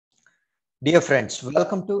Dear friends,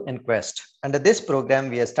 welcome to InQUEST. Under this program,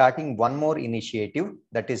 we are starting one more initiative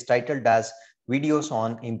that is titled as Videos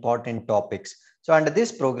on Important Topics. So under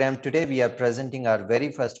this program, today we are presenting our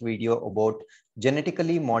very first video about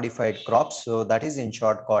genetically modified crops. So that is in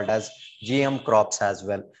short called as GM crops as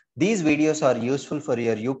well. These videos are useful for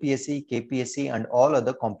your UPSC, KPSC and all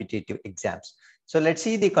other competitive exams. So let's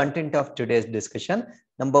see the content of today's discussion.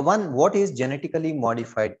 Number one, what is genetically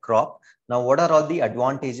modified crop? Now, what are all the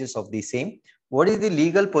advantages of the same? What is the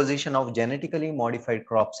legal position of genetically modified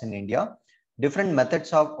crops in India? Different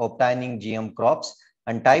methods of obtaining GM crops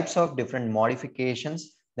and types of different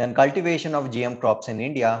modifications, then cultivation of GM crops in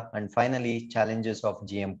India, and finally, challenges of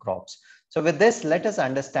GM crops. So with this, let us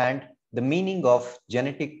understand the meaning of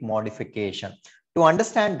genetic modification. To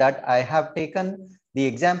understand that, I have taken the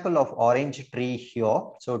example of orange tree here.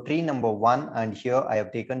 So tree number 1 and here I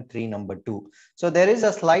have taken tree number 2. So there is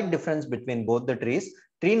a slight difference between both the trees.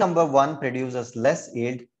 Tree number 1 produces less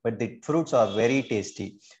yield, but the fruits are very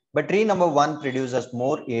tasty. But tree number 1 produces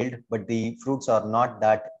more yield, but the fruits are not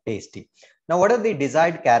that tasty. Now, what are the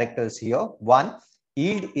desired characters here? 1,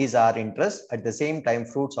 yield is our interest. At the same time,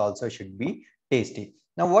 fruits also should be tasty.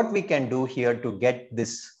 Now, what we can do here to get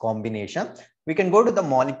this combination? We can go to the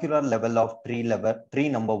molecular level of tree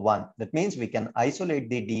number 1. That means we can isolate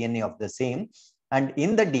the DNA of the same. And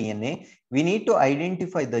in the DNA, we need to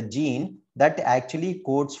identify the gene that actually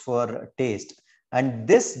codes for taste. And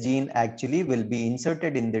this gene actually will be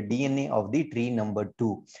inserted in the DNA of the tree number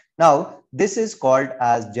 2. Now, this is called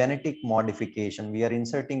as genetic modification. We are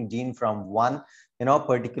inserting gene from one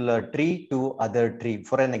particular tree to other tree.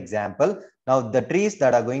 For an example, now the trees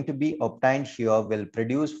that are going to be obtained here will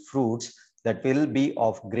produce fruits that will be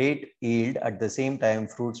of great yield. At the same time,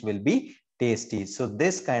 fruits will be tasty. So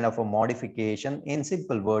this kind of a modification in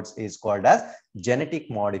simple words is called as genetic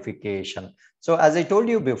modification. So as I told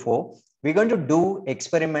you before, we're going to do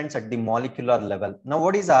experiments at the molecular level. Now,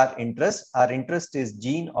 what is our interest? Our interest is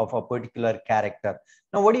gene of a particular character.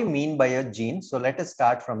 Now, what do you mean by a gene? So let us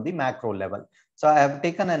start from the macro level. So I have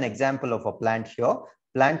taken an example of a plant here.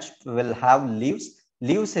 Plants will have leaves.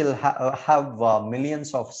 Leaves will have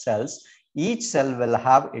millions of cells. Each cell will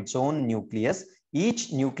have its own nucleus.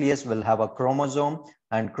 Each nucleus will have a chromosome,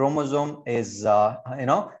 and chromosome is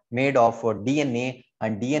made of DNA,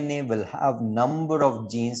 and DNA will have number of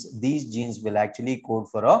genes. These genes will actually code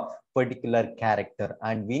for a particular character,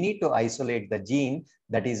 and we need to isolate the gene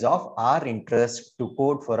that is of our interest to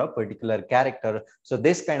code for a particular character. So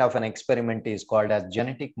this kind of an experiment is called as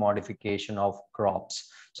genetic modification of crops.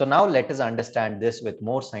 So now let us understand this with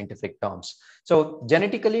more scientific terms. So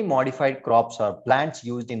genetically modified crops are plants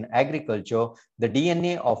used in agriculture, the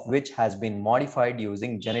DNA of which has been modified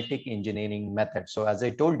using genetic engineering methods. So as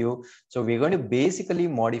I told you, so we're going to basically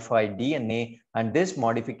modify DNA, and this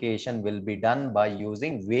modification will be done by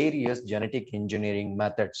using various genetic engineering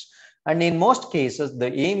methods. And in most cases,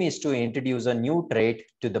 the aim is to introduce a new trait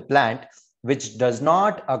to the plant which does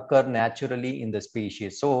not occur naturally in the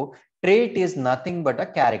species. So trait is nothing but a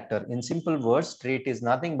character. In simple words, trait is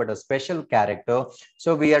nothing but a special character.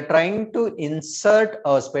 So we are trying to insert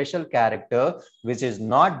a special character which is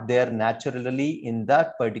not there naturally in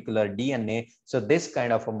that particular DNA. So this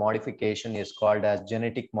kind of a modification is called as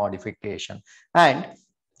genetic modification. And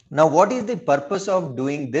now, what is the purpose of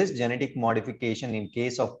doing this genetic modification in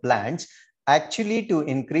case of plants? Actually, to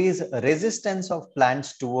increase resistance of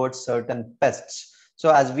plants towards certain pests.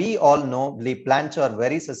 So as we all know, the plants are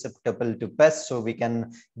very susceptible to pests. So we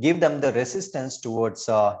can give them the resistance towards,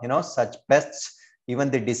 such pests,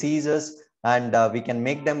 even the diseases, and we can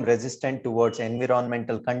make them resistant towards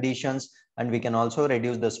environmental conditions. And we can also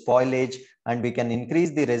reduce the spoilage, and we can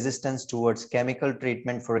increase the resistance towards chemical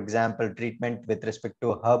treatment, for example, treatment with respect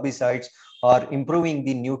to herbicides, or improving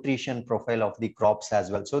the nutrition profile of the crops as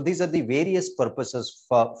well. So these are the various purposes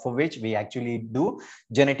for which we actually do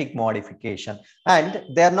genetic modification. And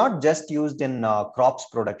they are not just used in crops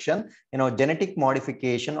production. Genetic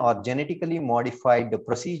modification or genetically modified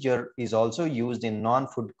procedure is also used in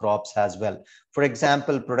non-food crops as well. For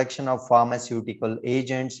example, production of pharmaceutical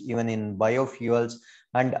agents, even in biofuels,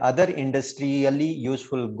 and other industrially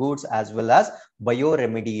useful goods, as well as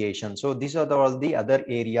bioremediation. So these are all the other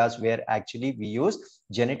areas where actually we use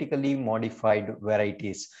genetically modified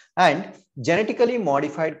varieties. And genetically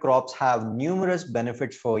modified crops have numerous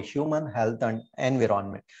benefits for human health and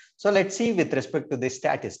environment. So let's see with respect to the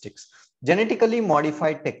statistics. Genetically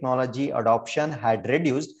modified technology adoption had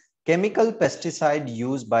reduced chemical pesticide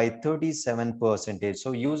use by 37%.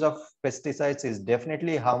 So use of pesticides is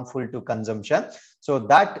definitely harmful to consumption. So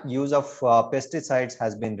that use of pesticides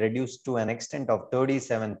has been reduced to an extent of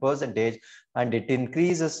 37%, and it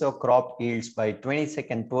increases the crop yields by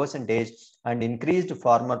 22% and increased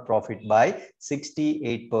farmer profit by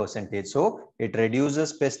 68%. So it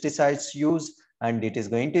reduces pesticides use and it is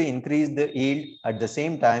going to increase the yield. At the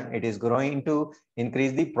same time, it is going to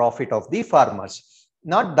increase the profit of the farmers.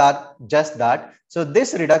 Not that, just that. So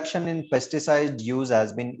this reduction in pesticide use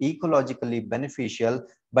has been ecologically beneficial,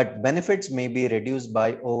 but benefits may be reduced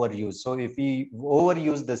by overuse. So if we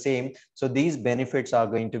overuse the same, so these benefits are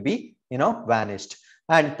going to be, vanished.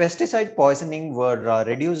 And pesticide poisoning were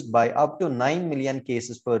reduced by up to 9 million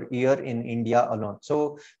cases per year in India alone.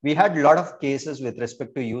 So we had a lot of cases with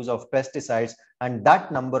respect to use of pesticides, and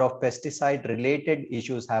that number of pesticide related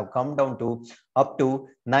issues have come down to up to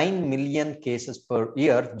 9 million cases per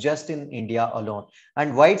year just in India alone.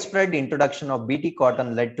 And widespread introduction of BT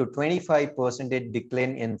cotton led to 25%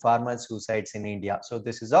 decline in farmer suicides in India. So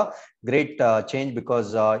this is a great change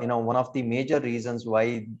because, one of the major reasons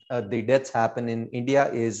why the deaths happen in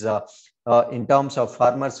India is in terms of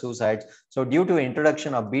farmer suicides. So due to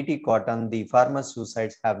introduction of BT cotton, the farmer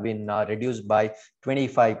suicides have been reduced by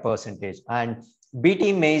 25%. And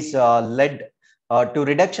BT maize led to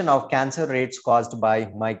reduction of cancer rates caused by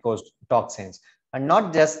mycotoxins. And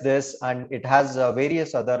not just this, and it has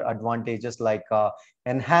various other advantages like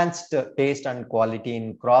enhanced taste and quality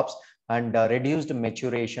in crops and reduced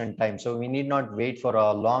maturation time. So we need not wait for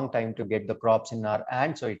a long time to get the crops in our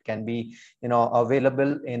hand. So it can be,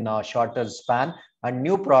 available in a shorter span, and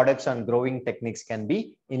new products and growing techniques can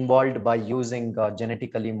be involved by using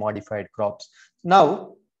genetically modified crops.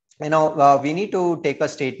 Now, we need to take a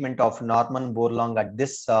statement of Norman Borlaug at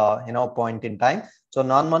this, point in time. So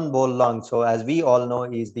Norman Borlaug, so as we all know,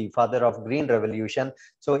 is the father of Green Revolution.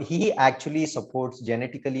 So he actually supports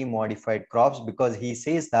genetically modified crops because he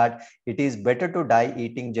says that it is better to die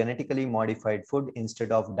eating genetically modified food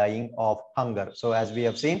instead of dying of hunger. So as we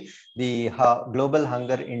have seen, the global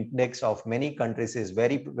hunger index of many countries is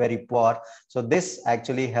very, very poor. So this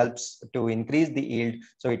actually helps to increase the yield.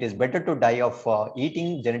 So it is better to die of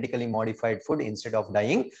eating genetically modified food instead of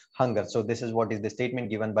dying hunger. So this is what is the statement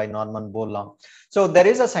given by Norman Borlaug. So there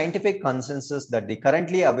is a scientific consensus that the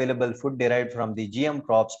currently available food derived from the GM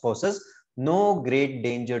crops poses no great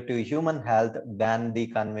danger to human health than the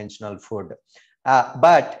conventional food.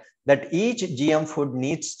 But that each GM food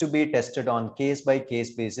needs to be tested on case by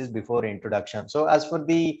case basis before introduction. So as for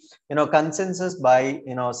the consensus by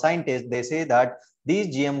scientists, they say that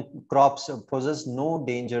these GM crops poses no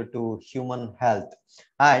danger to human health,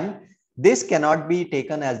 and this cannot be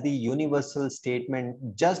taken as the universal statement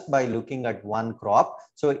just by looking at one crop.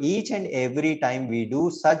 So each and every time we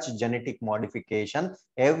do such genetic modification,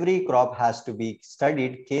 every crop has to be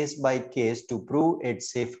studied case by case to prove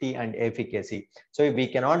its safety and efficacy. So we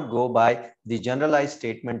cannot go by the generalized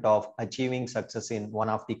statement of achieving success in one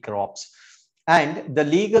of the crops. And the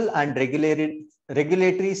legal and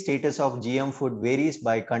regulatory status of GM food varies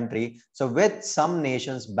by country. So with some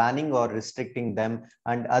nations banning or restricting them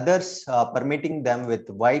and others permitting them with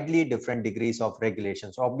widely different degrees of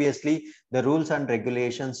regulations. Obviously, the rules and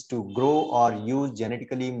regulations to grow or use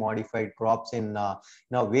genetically modified crops in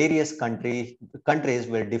various countries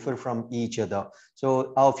will differ from each other.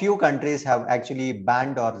 So a few countries have actually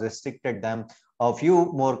banned or restricted them. A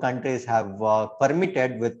few more countries have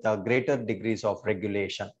permitted with greater degrees of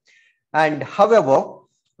regulation. And however,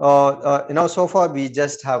 so far we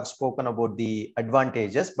just have spoken about the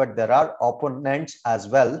advantages, but there are opponents as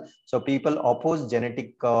well. So people oppose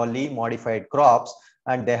genetically modified crops,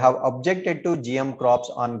 and they have objected to GM crops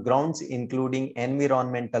on grounds including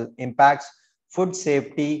environmental impacts, food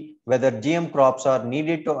safety, whether GM crops are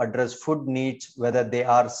needed to address food needs, whether they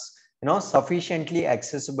are sufficiently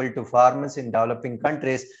accessible to farmers in developing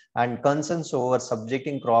countries, and concerns over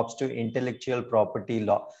subjecting crops to intellectual property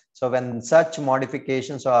law. So when such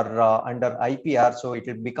modifications are under IPR, so it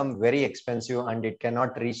will become very expensive and it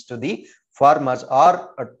cannot reach to the farmers,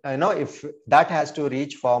 or if that has to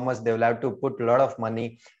reach farmers, they will have to put a lot of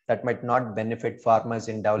money that might not benefit farmers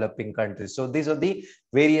in developing countries. So these are the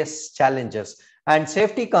various challenges. And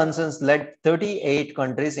safety concerns led 38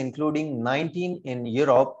 countries, including 19 in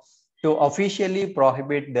Europe, to officially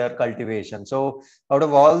prohibit their cultivation. So out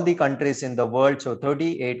of all the countries in the world, so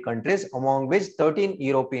 38 countries, among which 13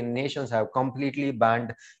 European nations have completely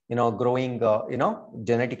banned, growing,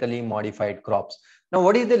 genetically modified crops. Now,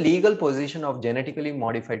 what is the legal position of genetically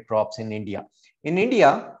modified crops in India? In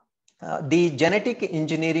India, The Genetic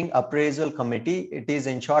Engineering Appraisal Committee, it is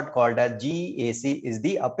in short called as GEAC, is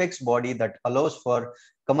the apex body that allows for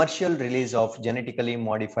commercial release of genetically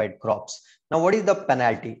modified crops. Now, what is the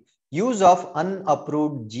penalty? Use of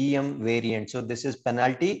unapproved GM variant. So this is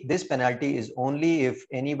penalty. This penalty is only if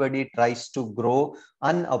anybody tries to grow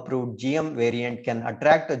unapproved GM variant can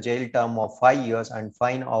attract a jail term of 5 years and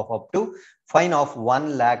fine of up to fine of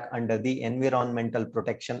 1 lakh under the Environmental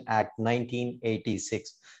Protection Act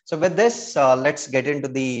 1986. So with this, let's get into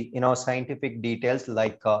the scientific details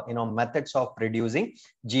like methods of producing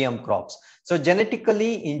GM crops. So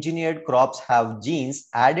genetically engineered crops have genes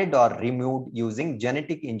added or removed using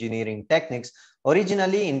genetic engineering techniques,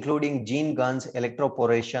 originally including gene guns,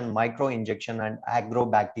 electroporation, microinjection, and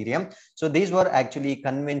agrobacterium. So these were actually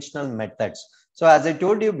conventional methods. So as I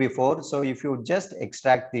told you before, so if you just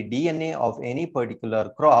extract the DNA of any particular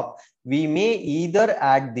crop, we may either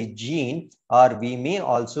add the gene or we may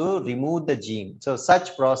also remove the gene. So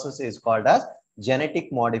such process is called as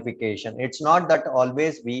genetic modification. It's not that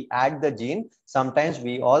always we add the gene. Sometimes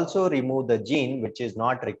we also remove the gene which is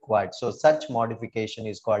not required. So such modification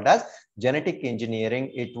is called as genetic engineering.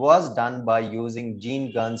 It was done by using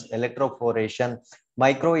gene guns, electroporation,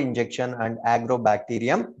 microinjection, and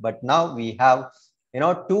agrobacterium. But now we have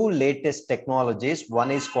two latest technologies. One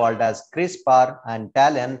is called as CRISPR and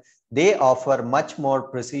Talon. They offer much more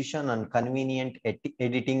precision and convenient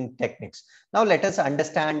editing techniques. Now let us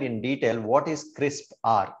understand in detail what is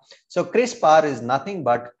CRISPR. So CRISPR is nothing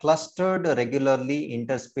but clustered regularly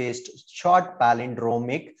interspaced short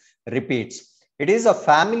palindromic repeats. It is a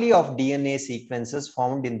family of DNA sequences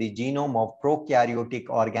found in the genome of prokaryotic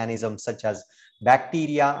organisms such as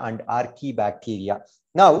bacteria and archaebacteria.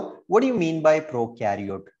 Now, what do you mean by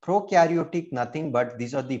prokaryote? Prokaryotic, nothing but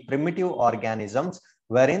these are the primitive organisms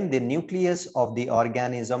wherein the nucleus of the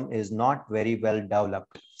organism is not very well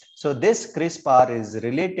developed. So this CRISPR is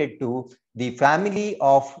related to the family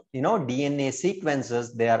of DNA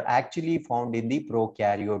sequences. They are actually found in the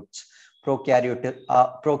prokaryotes.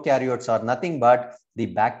 Prokaryotes are nothing but the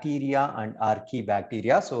bacteria and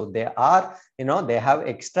archaebacteria. So they are, they have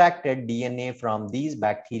extracted DNA from these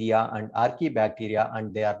bacteria and archaebacteria,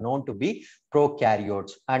 and they are known to be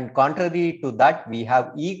prokaryotes. And contrary to that, we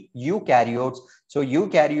have eukaryotes. So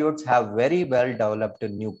eukaryotes have very well developed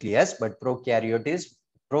nucleus, but prokaryotes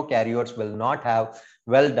will not have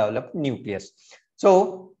well developed nucleus.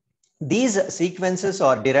 So these sequences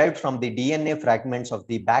are derived from the DNA fragments of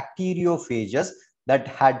the bacteriophages that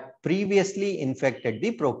had previously infected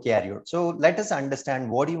the prokaryote. So let us understand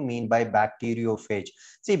what do you mean by bacteriophage.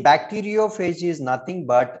 See, bacteriophage is nothing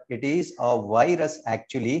but it is a virus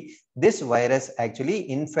actually. This virus actually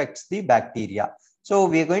infects the bacteria. So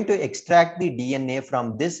we are going to extract the DNA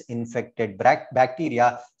from this infected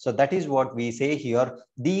bacteria. So that is what we say here.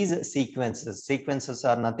 These sequences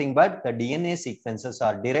are nothing but the DNA sequences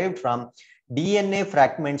are derived from DNA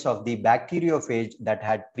fragments of the bacteriophage that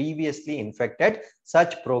had previously infected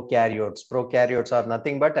such prokaryotes. Prokaryotes are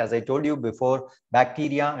nothing but, as I told you before,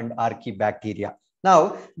 bacteria and archaebacteria.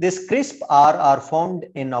 Now, this CRISPR are found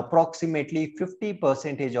in approximately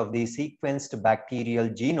 50% of the sequenced bacterial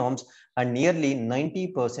genomes and nearly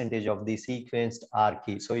 90% of the sequenced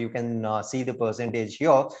archae. So you can see the percentage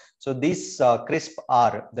here. So this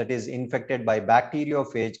CRISPR that is infected by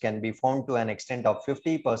bacteriophage can be found to an extent of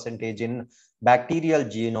 50% in bacterial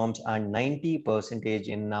genomes and 90%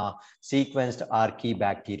 in sequenced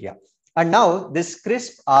archaebacteria. And now this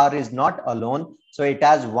CRISPR is not alone. So it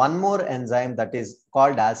has one more enzyme that is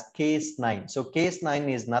called as Cas9. So Cas9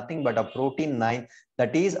 is nothing but a protein 9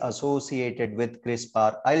 that is associated with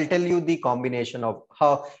CRISPR. I'll tell you the combination of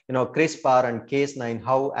how CRISPR and Cas9,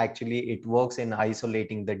 how actually it works in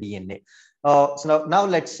isolating the DNA. So now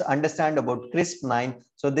let's understand about CRISP9.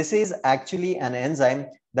 So this is actually an enzyme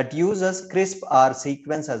that uses CRISPR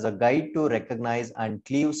sequence as a guide to recognize and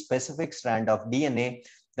cleave specific strand of DNA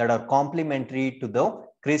that are complementary to the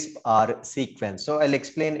CRISPR sequence. So I'll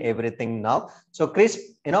explain everything now. So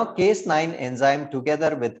Cas9 enzyme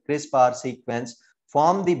together with CRISPR sequence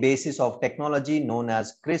form the basis of technology known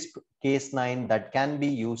as CRISP-Cas9 that can be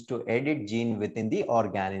used to edit gene within the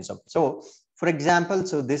organism. So for example,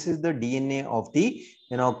 so this is the DNA of the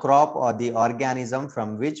crop or the organism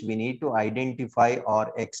from which we need to identify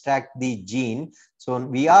or extract the gene. So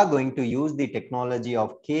we are going to use the technology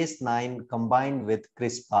of Cas9 combined with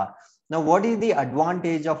CRISPR. Now, what is the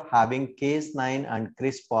advantage of having Cas9 and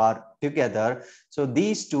CRISPR together? So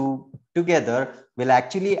these two together will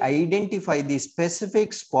actually identify the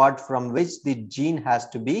specific spot from which the gene has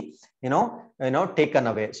to be, taken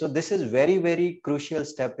away. So this is very crucial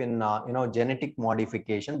step in, genetic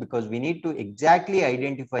modification, because we need to exactly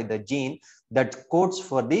identify the gene that codes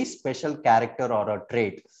for the special character or a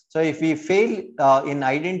trait. So if we fail in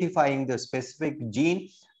identifying the specific gene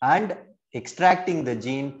and extracting the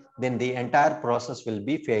gene, then the entire process will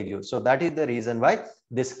be failure. So that is the reason why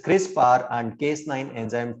this CRISPR and Cas9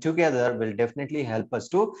 enzyme together will definitely help us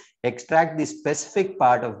to extract the specific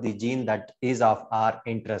part of the gene that is of our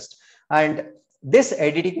interest. And this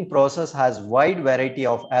editing process has wide variety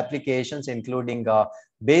of applications, including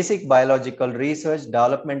basic biological research,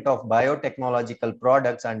 development of biotechnological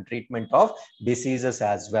products, and treatment of diseases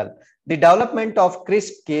as well. The development of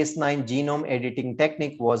CRISPR-Cas9 genome editing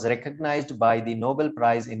technique was recognized by the Nobel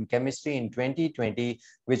Prize in Chemistry in 2020,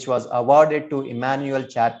 which was awarded to Emmanuel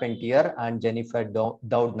Charpentier and Jennifer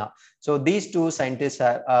Doudna. So these two scientists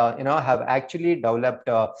have actually developed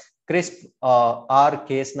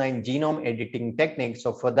CRISPR-Cas9 genome editing technique.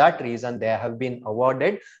 So for that reason, they have been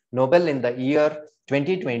awarded Nobel in the year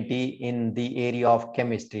 2020 in the area of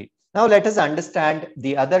chemistry. Now let us understand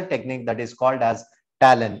the other technique that is called as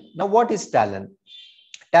TALEN. Now what is TALEN?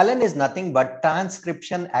 TALEN is nothing but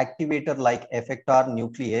transcription activator like effector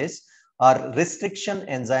nuclease or restriction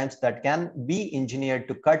enzymes that can be engineered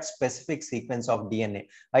to cut specific sequence of DNA.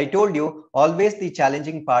 I told you always the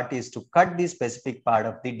challenging part is to cut the specific part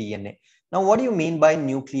of the DNA. Now, what do you mean by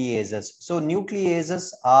nucleases? So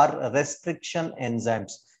nucleases are restriction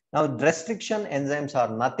enzymes. Now, restriction enzymes are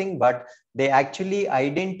nothing but they actually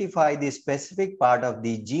identify the specific part of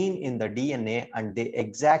the gene in the DNA and they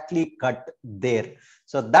exactly cut there.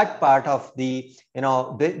 So that part of the,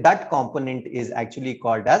 that component is actually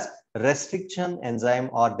called as restriction enzyme,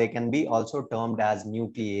 or they can be also termed as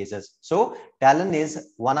nucleases. So TALEN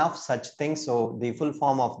is one of such things. So the full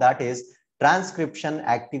form of that is transcription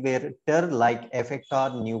activator like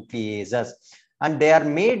effector nucleases. And they are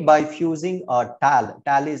made by fusing a TAL.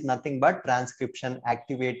 TAL is nothing but transcription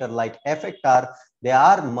activator like effector. They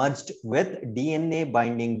are merged with DNA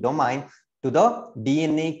binding domain to the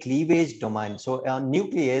DNA cleavage domain. So a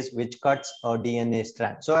nuclease which cuts a DNA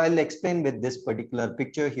strand. So I'll explain with this particular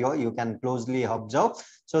picture here. You can closely observe.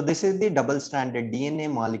 So this is the double-stranded DNA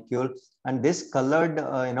molecule, and this colored,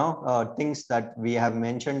 things that we have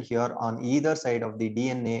mentioned here on either side of the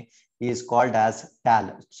DNA is called as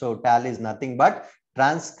TAL. So TAL is nothing but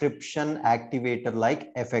transcription activator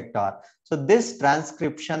like effector. So this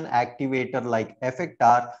transcription activator like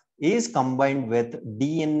effector is combined with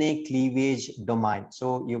DNA cleavage domain.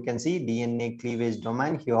 So you can see DNA cleavage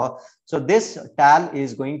domain here. So this TAL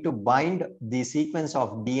is going to bind the sequence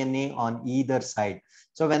of DNA on either side.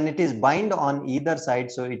 So when it is bind on either side,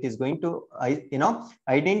 so it is going to,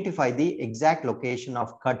 identify the exact location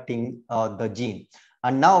of cutting the gene.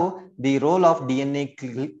 And now the role of DNA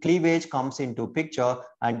cleavage comes into picture,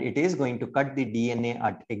 and it is going to cut the DNA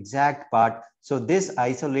at exact part. So this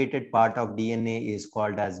isolated part of DNA is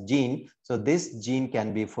called as gene. So this gene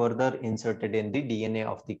can be further inserted in the DNA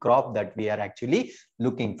of the crop that we are actually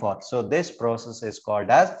looking for. So this process is called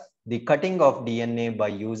as the cutting of DNA by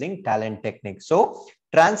using TALEN technique. So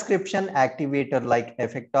transcription activator like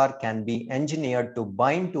effector can be engineered to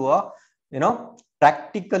bind to a,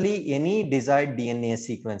 practically any desired DNA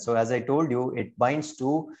sequence. So as I told you, it binds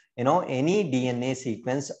to, any DNA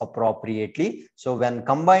sequence appropriately. So when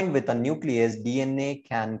combined with a nuclease, DNA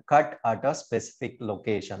can cut at a specific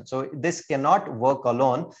location. So this cannot work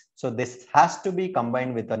alone. So this has to be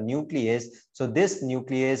combined with a nuclease. So this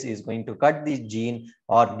nuclease is going to cut the gene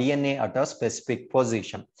or DNA at a specific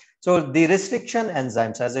position. So the restriction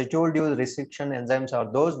enzymes, as I told you, restriction enzymes are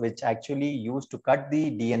those which actually used to cut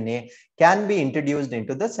the DNA can be introduced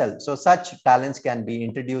into the cell. So such talents can be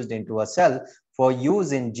introduced into a cell for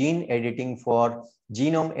use in gene editing, for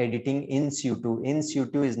genome editing in situ. In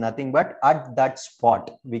situ is nothing but at that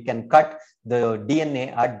spot. We can cut the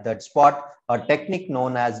DNA at that spot, a technique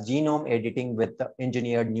known as genome editing with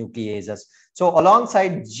engineered nucleases. So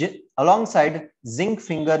alongside zinc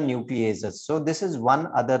finger nucleases. So this is one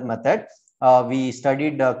other method. We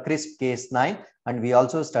studied CRISPR-Cas9, and we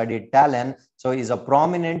also studied TALEN. So is a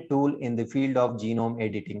prominent tool in the field of genome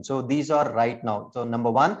editing. So these are right now. So number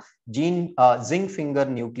one, zinc finger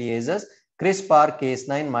nucleases,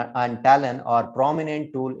 CRISPR-Cas9 and TALEN are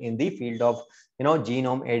prominent tool in the field of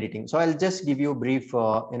genome editing. So I'll just give you a brief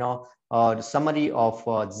summary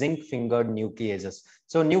of zinc fingered nucleases.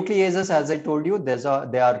 So nucleases, as I told you,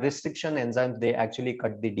 they are restriction enzymes. They actually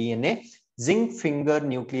cut the DNA. zinc finger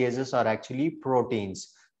nucleases are actually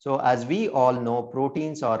proteins. So as we all know,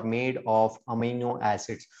 proteins are made of amino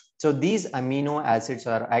acids. So these amino acids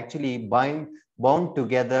are actually bound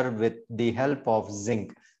together with the help of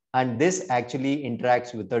zinc. And this actually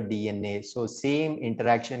interacts with the DNA. So same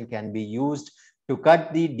interaction can be used to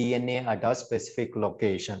cut the DNA at a specific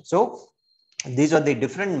location. So these are the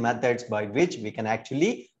different methods by which we can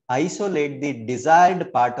actually isolate the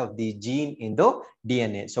desired part of the gene in the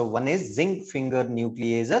DNA. So one is zinc finger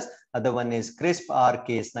nucleases, other one is CRISPR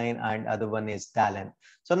Cas9, and other one is TALEN.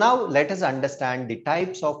 So now let us understand the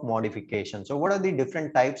types of modification. So what are the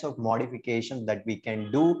different types of modifications that we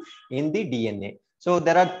can do in the DNA? So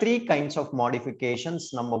there are three kinds of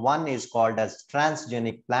modifications. Number one is called as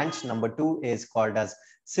transgenic plants. Number two is called as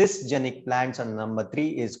cisgenic plants, and number three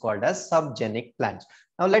is called as subgenic plants.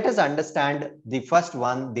 Now let us understand the first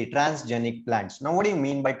one, the transgenic plants. Now what do you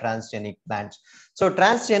mean by transgenic plants? So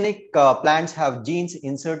transgenic plants have genes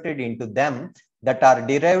inserted into them that are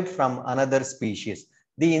derived from another species.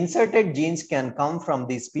 The inserted genes can come from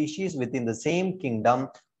the species within the same kingdom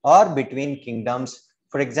or between kingdoms.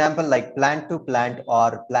 For example, like plant to plant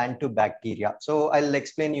or plant to bacteria. So I'll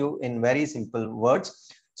explain you in very simple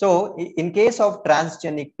words. So in case of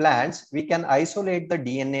transgenic plants, we can isolate the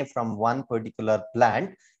DNA from one particular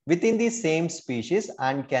plant within the same species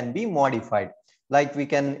and can be modified. Like we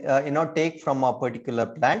can, take from a particular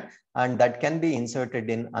plant and that can be inserted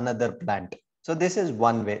in another plant. So this is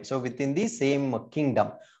one way. So within the same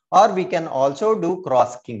kingdom. Or we can also do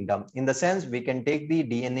cross kingdom. In the sense, we can take the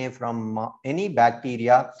DNA from any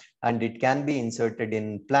bacteria and it can be inserted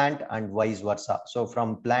in plant and vice versa. So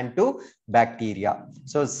from plant to bacteria.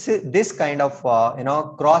 So this kind of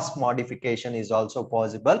cross modification is also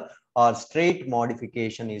possible, or straight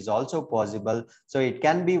modification is also possible. So it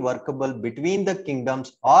can be workable between the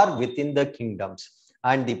kingdoms or within the kingdoms.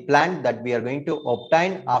 And the plant that we are going to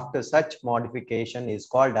obtain after such modification is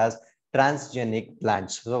called as transgenic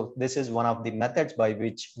plants. So this is one of the methods by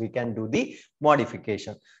which we can do the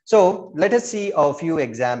modification. So let us see a few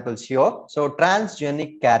examples here. So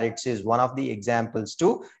transgenic carrots is one of the examples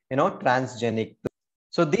to transgenic.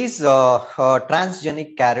 So these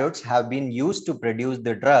transgenic carrots have been used to produce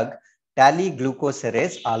the drug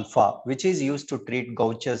glucoserase alpha, which is used to treat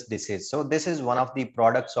Gaucher's disease. So this is one of the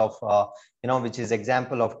products of which is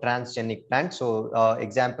example of transgenic plant. So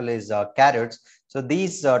example is carrots. So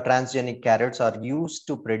these transgenic carrots are used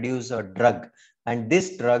to produce a drug, and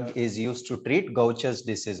this drug is used to treat Gaucher's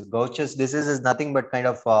disease. Gaucher's disease is nothing but kind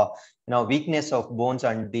of weakness of bones,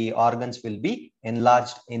 and the organs will be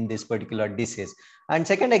enlarged in this particular disease. And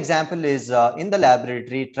second example is in the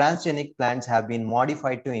laboratory, transgenic plants have been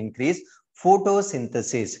modified to increase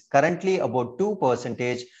photosynthesis. Currently about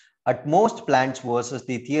 2% at most plants versus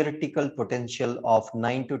the theoretical potential of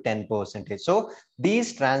 9 to 10%. So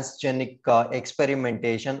these transgenic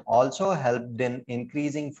experimentation also helped in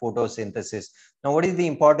increasing photosynthesis. Now, what is the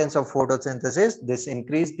importance of photosynthesis? This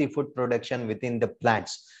increased the food production within the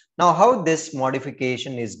plants. Now, how this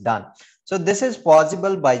modification is done? So this is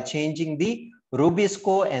possible by changing the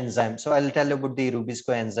Rubisco enzyme. So I'll tell you about the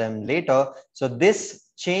Rubisco enzyme later. So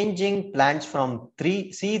this changing plants from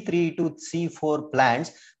C3 to C4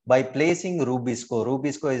 plants by placing Rubisco.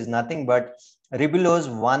 Rubisco is nothing but ribulose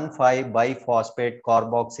 1,5-biphosphate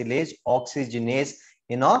carboxylase oxygenase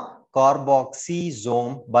in a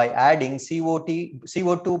carboxysome by adding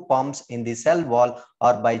CO2 pumps in the cell wall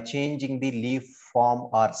or by changing the leaf form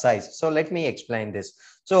or size. So let me explain this.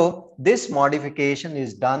 So this modification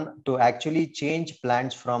is done to actually change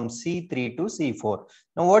plants from C3 to C4.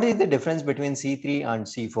 Now, what is the difference between C3 and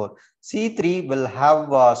C4? C3 will have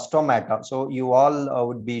stomata. So you all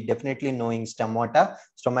would be definitely knowing stomata.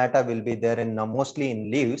 Stomata will be there in mostly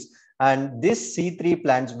in leaves, and this C3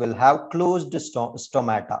 plants will have closed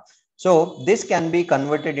stomata. So this can be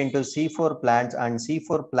converted into C4 plants, and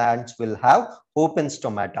C4 plants will have open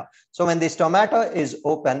stomata. So when the stomata is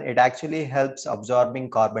open, it actually helps absorbing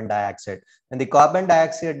carbon dioxide. When the carbon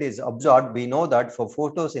dioxide is absorbed, we know that for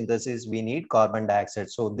photosynthesis, we need carbon dioxide.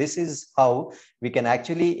 So this is how we can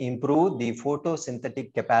actually improve the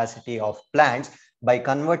photosynthetic capacity of plants by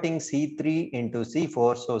converting C3 into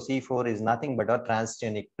C4. So C4 is nothing but a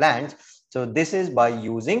transgenic plant. So this is by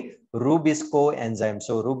using Rubisco enzyme.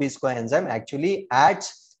 So Rubisco enzyme actually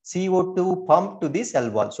adds CO2 pump to the cell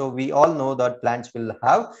wall. So we all know that plants will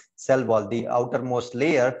have cell wall, the outermost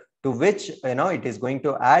layer, to which it is going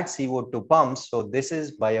to add CO2 pumps. So this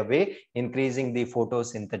is by a way increasing the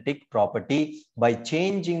photosynthetic property by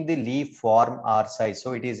changing the leaf form or size.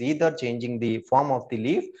 So it is either changing the form of the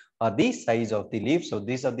leaf or the size of the leaf. So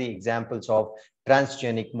these are the examples of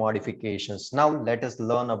transgenic modifications. Now let us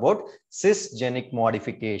learn about cisgenic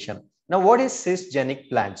modification. Now, what is cisgenic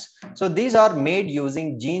plants? So these are made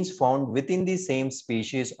using genes found within the same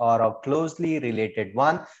species or a closely related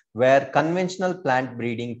one, where conventional plant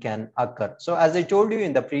breeding can occur. So as I told you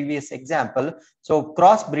in the previous example, so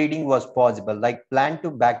crossbreeding was possible, like plant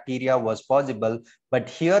to bacteria was possible, but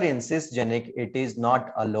here in cisgenic, it is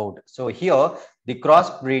not allowed. So here the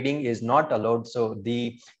crossbreeding is not allowed. So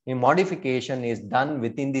the modification is done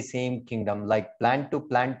within the same kingdom, like plant to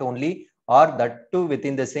plant only, or that too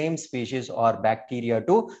within the same species, or bacteria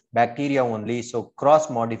to bacteria only. So cross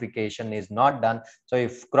modification is not done. So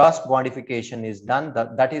if cross modification is done,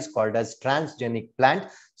 that is called as transgenic plant.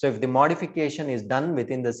 So if the modification is done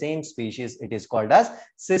within the same species, it is called as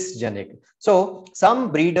cisgenic. So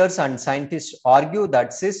some breeders and scientists argue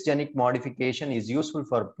that cisgenic modification is useful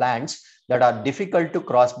for plants that are difficult to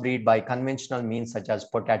crossbreed by conventional means, such as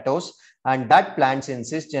potatoes, and that plants in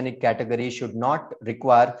cisgenic category should not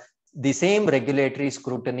require the same regulatory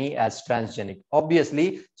scrutiny as transgenic.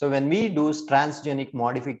 Obviously, so when we do transgenic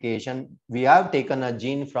modification, we have taken a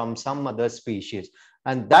gene from some other species,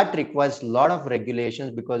 and that requires a lot of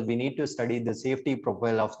regulations because we need to study the safety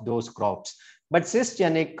profile of those crops. But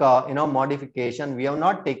cisgenic modification, we have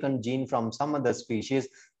not taken gene from some other species.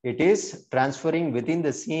 It is transferring within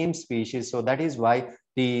the same species. So that is why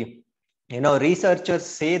the researchers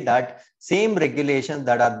say that same regulations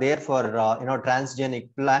that are there for transgenic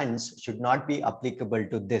plants should not be applicable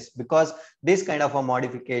to this, because this kind of a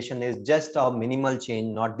modification is just a minimal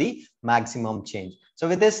change, not the maximum change. So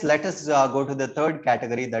with this, let us go to the third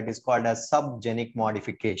category, that is called as subgenic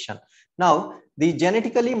modification. Now, the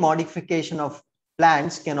genetically modification of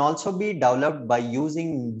plants can also be developed by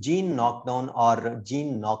using gene knockdown or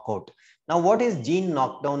gene knockout. Now, what is gene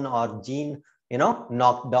knockdown or gene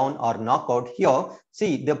knockdown or knockout? Here,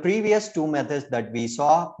 see, the previous two methods that we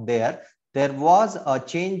saw there was a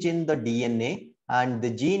change in the DNA and the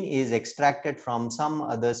gene is extracted from some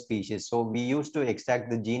other species. So we used to extract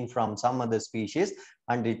the gene from some other species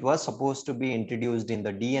and it was supposed to be introduced in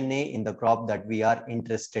the DNA in the crop that we are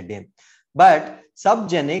interested in. But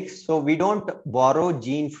subgenic, so we don't borrow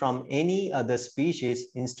gene from any other species.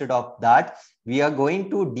 Instead of that, we are going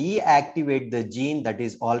to deactivate the gene that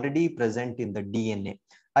is already present in the DNA.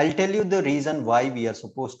 I'll tell you the reason why we are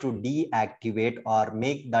supposed to deactivate or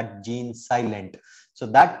make that gene silent. So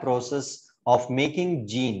that process of making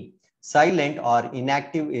gene silent or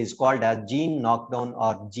inactive is called as gene knockdown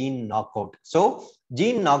or gene knockout. So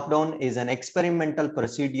gene knockdown is an experimental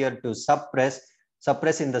procedure to suppress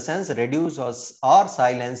in the sense reduce or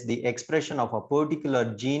silence the expression of a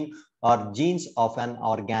particular gene or genes of an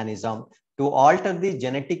organism to alter the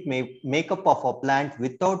genetic makeup of a plant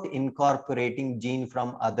without incorporating gene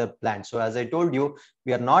from other plants. So as I told you,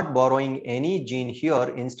 we are not borrowing any gene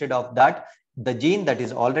here. Instead of that, the gene that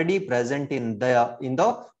is already present in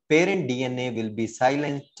the parent DNA will be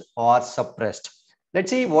silenced or suppressed.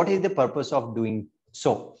 Let's see what is the purpose of doing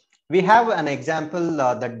so. We have an example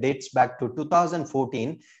that dates back to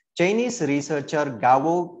 2014. Chinese researcher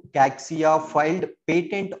Gao Caxia filed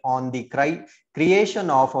patent on the creation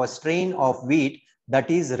of a strain of wheat that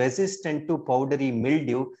is resistant to powdery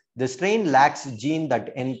mildew. The strain lacks genes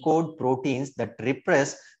that encode proteins that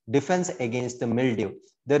repress defense against the mildew.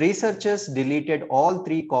 The researchers deleted all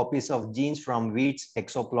 3 copies of genes from wheat's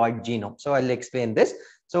exoploid genome. So I'll explain this.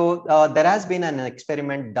 So there has been an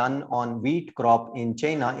experiment done on wheat crop in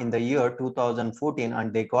China in the year 2014,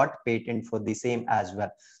 and they got patent for the same as well.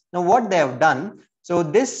 Now, what they have done, so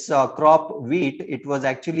this crop wheat, it was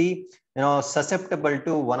actually susceptible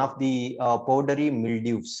to one of the powdery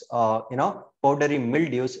mildews. Powdery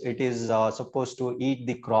mildews, it is supposed to eat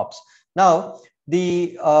the crops. Now,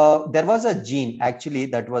 there was a gene actually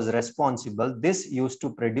that was responsible. This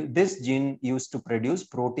gene used to produce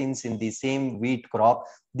proteins in the same wheat crop.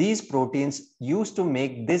 These proteins used to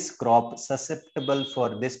make this crop susceptible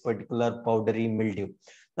for this particular powdery mildew.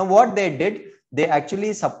 Now what they did, they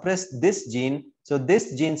actually suppressed this gene. So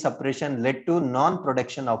this gene suppression led to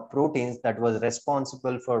non-production of proteins that was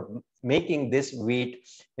responsible for making this wheat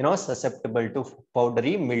susceptible to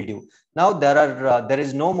powdery mildew. Now there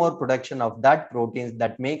is no more production of that proteins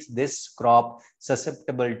that makes this crop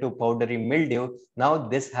susceptible to powdery mildew. Now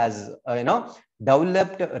this has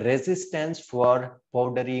developed resistance for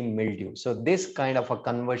powdery mildew. So this kind of a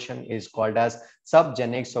conversion is called as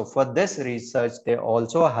subgenic. So for this research, they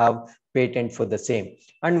also have patent for the same.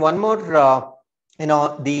 And one more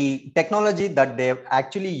the technology that they have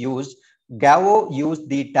actually used, Gao used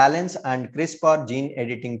the TALENs and CRISPR gene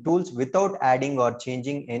editing tools without adding or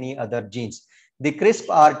changing any other genes. The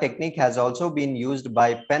CRISPR technique has also been used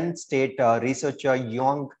by Penn State researcher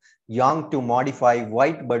Young to modify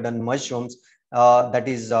white button mushrooms that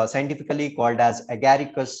is scientifically called as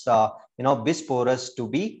Agaricus bisporus to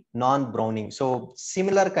be non-browning. So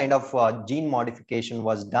similar kind of gene modification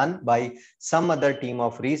was done by some other team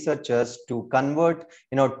of researchers to convert,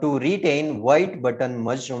 to retain white button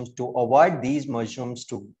mushrooms to avoid these mushrooms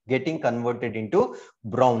to getting converted into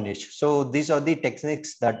brownish. So these are the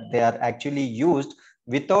techniques that they are actually used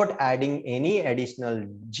without adding any additional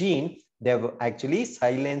gene. They've actually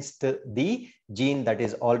silenced the gene that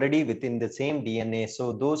is already within the same DNA.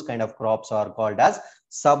 So those kind of crops are called as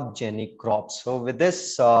subgenic crops. So with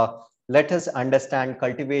this, let us understand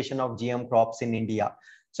cultivation of GM crops in India.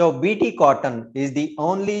 So BT cotton is the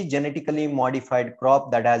only genetically modified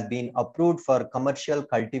crop that has been approved for commercial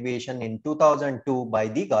cultivation in 2002 by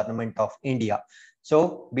the government of India.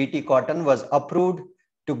 So BT cotton was approved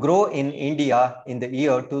to grow in India in the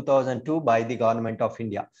year 2002 by the government of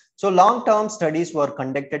India. So long-term studies were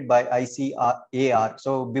conducted by ICAR.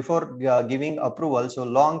 So before giving approval, so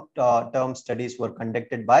long-term studies were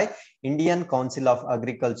conducted by Indian Council of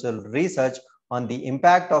Agricultural Research on the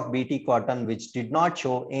impact of BT cotton, which did not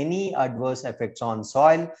show any adverse effects on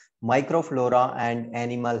soil, microflora, and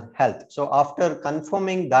animal health. So after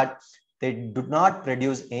confirming that they do not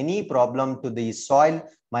produce any problem to the soil,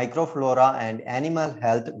 microflora, and animal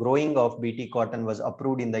health, growing of BT cotton was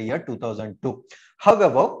approved in the year 2002.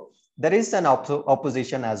 However, there is an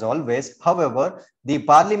opposition as always. However, the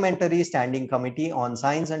Parliamentary Standing Committee on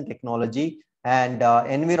Science and Technology and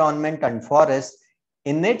Environment and Forests,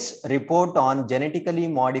 in its report on genetically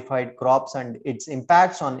modified crops and its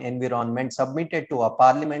impacts on environment submitted to a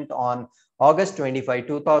parliament on August 25,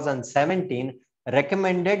 2017,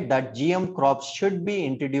 recommended that GM crops should be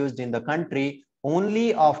introduced in the country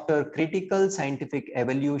only after critical scientific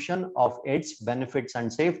evaluation of its benefits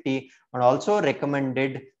and safety, and also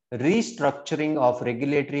recommended restructuring of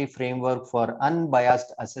regulatory framework for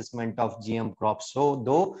unbiased assessment of GM crops. So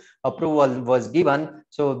though approval was given,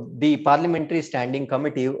 so the Parliamentary Standing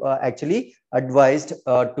Committee actually advised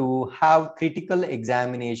to have critical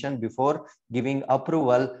examination before giving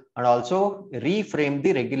approval, and also reframe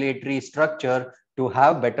the regulatory structure to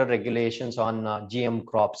have better regulations on GM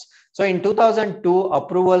crops. So in 2002,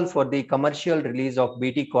 approval for the commercial release of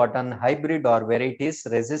BT cotton hybrid or varieties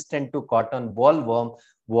resistant to cotton bollworm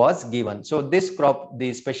was given. So this crop,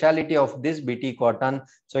 the speciality of this BT cotton,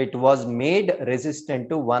 so it was made resistant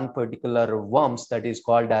to one particular worms that is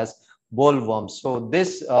called as bollworms. So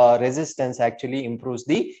this resistance actually improves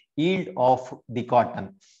the yield of the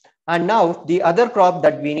cotton. And now the other crop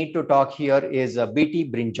that we need to talk here is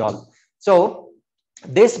BT brinjal. So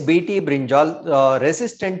this BT brinjal,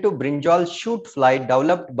 resistant to brinjal shoot fly,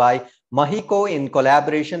 developed by Mahiko in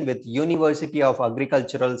collaboration with University of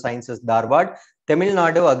Agricultural Sciences, Dharwad, Tamil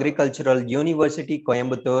Nadu Agricultural University,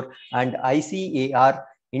 Coimbatore, and ICAR,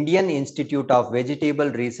 Indian Institute of Vegetable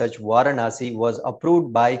Research, Varanasi, was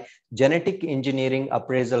approved by Genetic Engineering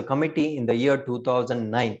Appraisal Committee in the year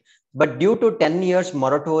 2009. But due to 10 years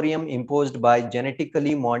moratorium imposed by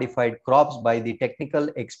genetically modified crops by the Technical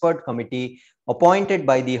Expert Committee appointed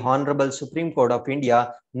by the Honorable Supreme Court of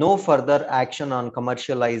India, no further action on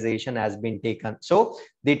commercialization has been taken. So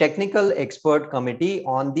the Technical Expert Committee,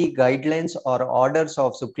 on the guidelines or orders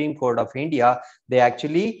of Supreme Court of India, they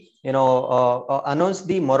actually announced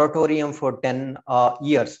the moratorium for 10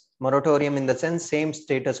 years. Moratorium in the sense same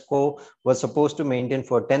status quo was supposed to maintain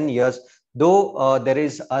for 10 years. Though there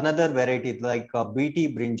is another variety like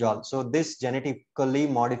BT brinjal. So this genetically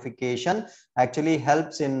modification actually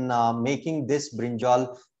helps in making this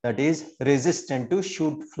brinjal that is resistant to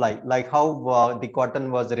shoot fly. Like how the cotton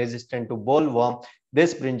was resistant to bollworm,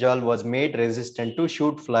 this brinjal was made resistant to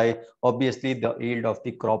shoot fly. Obviously, the yield of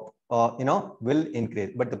the crop will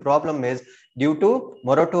increase. But the problem is due to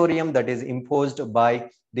moratorium that is imposed by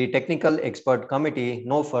the Technical Expert Committee,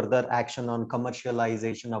 no further action on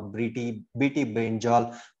commercialization of BT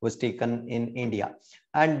brinjal was taken in India.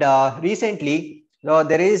 And recently,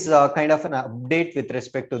 there is kind of an update with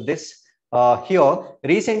respect to this. Here,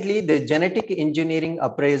 recently, the Genetic Engineering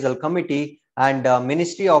Appraisal Committee and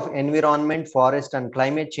Ministry of Environment, Forest and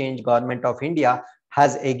Climate Change, Government of India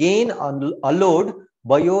has again allowed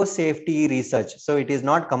biosafety research. So it is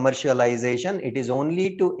not commercialization, it is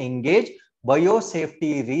only to engage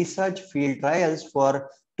biosafety research field trials for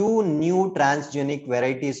 2 new transgenic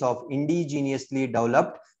varieties of indigenously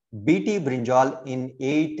developed BT brinjal in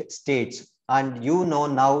 8 states. And you know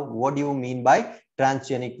now what do you mean by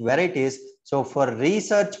transgenic varieties. So for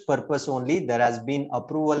research purpose only, there has been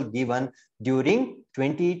approval given during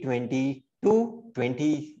 2020 to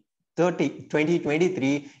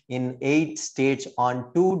 2023 in 8 states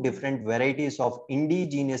on 2 different varieties of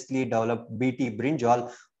indigenously developed BT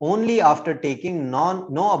brinjal only after taking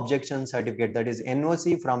no objection certificate, that is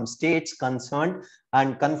NOC, from states concerned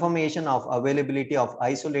and confirmation of availability of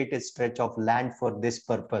isolated stretch of land for this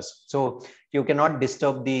purpose. So you cannot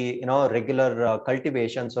disturb the regular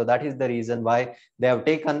cultivation. So that is the reason why they have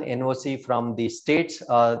taken NOC from the states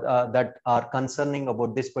that are concerning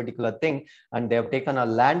about this particular thing, and they have taken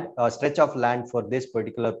a stretch of land for this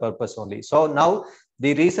particular purpose only. So now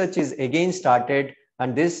the research is again started,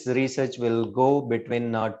 and this research will go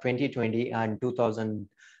between 2020 and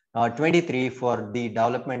 2023 for the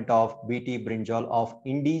development of BT brinjal of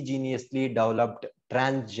indigenously developed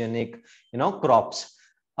transgenic crops.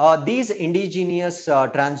 These indigenous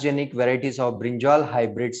transgenic varieties of brinjal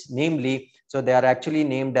hybrids, namely, so they are actually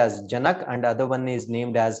named as Janak, and other one is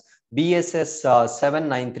named as BSS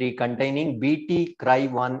 793, containing BT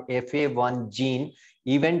Cry1 FA1 gene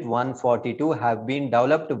event 142, have been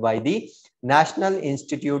developed by the National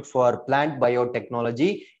Institute for Plant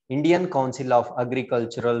Biotechnology, Indian Council of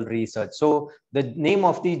Agricultural Research. So the name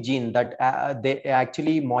of the gene that they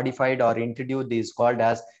actually modified or introduced is called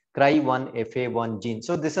as Cry1 FA1 gene.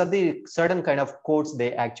 So these are the certain kind of codes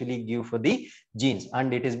they actually give for the genes,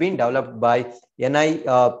 and it is being developed by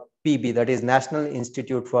NIPB, that is National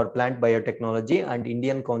Institute for Plant Biotechnology and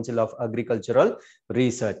Indian Council of Agricultural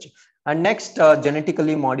Research. And next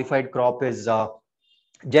genetically modified crop is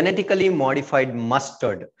genetically modified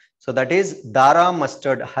mustard. So that is Dara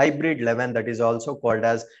mustard hybrid 11, that is also called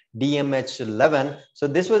as DMH11. So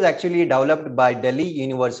this was actually developed by Delhi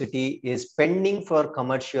University, is pending for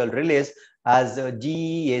commercial release as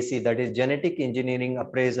GEAC, that is Genetic Engineering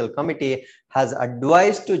Appraisal Committee, has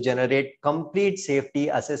advised to generate complete safety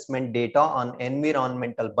assessment data on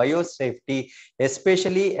environmental biosafety,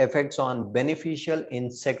 especially effects on beneficial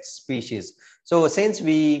insect species. So since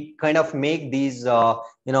we kind of make these,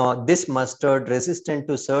 this mustard resistant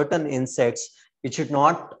to certain insects, it should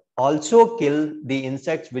not also kill the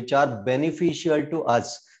insects which are beneficial to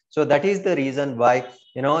us. So that is the reason why,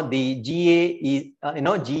 the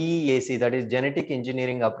GEAC, that is Genetic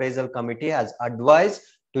Engineering Appraisal Committee, has advised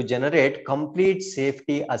to generate complete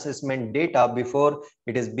safety assessment data before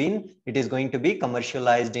it is going to be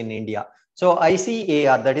commercialized in India. So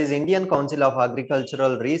ICAR, that is Indian Council of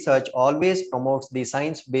Agricultural Research, always promotes the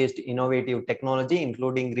science-based innovative technology,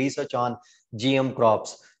 including research on GM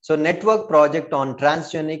crops. So network project on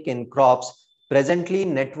transgenic in crops. Presently,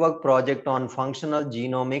 network project on functional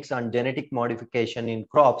genomics and genetic modification in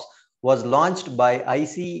crops was launched by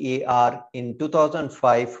ICAR in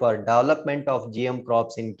 2005 for development of GM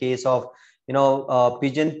crops in case of,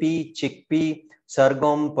 pigeon pea, chickpea,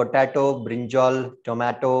 sorghum, potato, brinjal,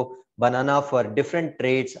 tomato, banana for different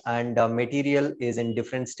traits, and material is in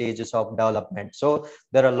different stages of development. So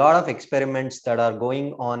there are a lot of experiments that are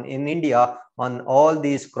going on in India on all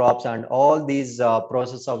these crops, and all these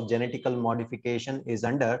process of genetical modification is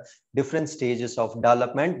under different stages of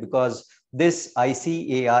development, because this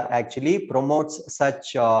ICAR actually promotes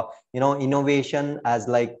such innovation as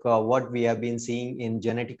like what we have been seeing in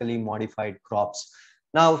genetically modified crops.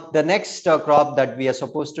 Now the next crop that we are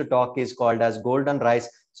supposed to talk is called as golden rice.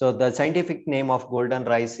 So the scientific name of golden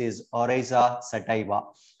rice is Oryza sativa.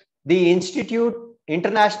 The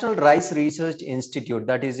International Rice Research Institute,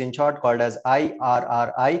 that is in short called as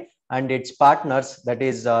IRRI, and its partners, that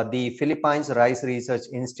is the Philippines Rice Research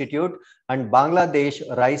Institute and Bangladesh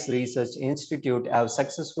Rice Research Institute, have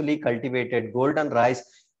successfully cultivated golden rice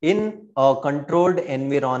in a controlled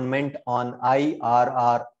environment on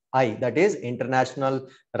IRRI, that is International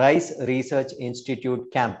Rice Research Institute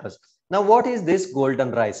campus. Now, what is this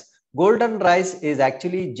golden rice? Golden rice is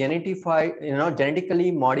actually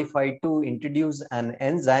genetically modified to introduce an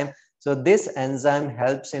enzyme. So this enzyme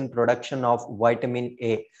helps in production of vitamin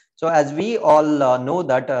A. So as we all know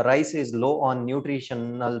that rice is low on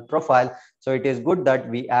nutritional profile, so it is good that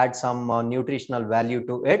we add some nutritional value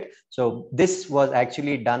to it. So this was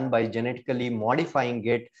actually done by genetically modifying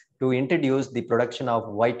it to introduce the production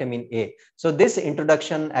of vitamin A. So this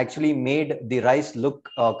introduction actually made the rice look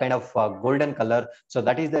kind of golden color. So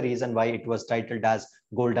that is the reason why it was titled as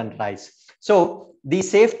golden rice. So the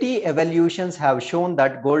safety evaluations have shown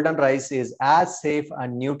that golden rice is as safe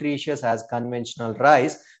and nutritious as conventional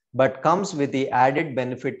rice, but comes with the added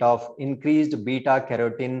benefit of increased beta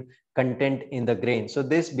carotene content in the grain. So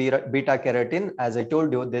this beta carotene, as I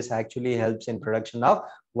told you, this actually helps in production of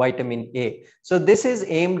vitamin A. So this is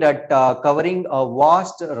aimed at covering a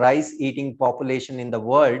vast rice eating population in the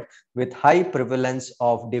world with high prevalence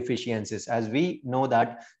of deficiencies. As we know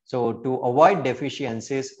that, so to avoid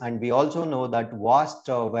deficiencies, and we also know that vast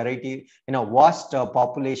vast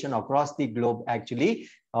population across the globe actually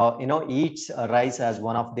eats rice as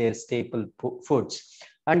one of their staple foods.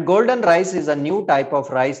 And golden rice is a new type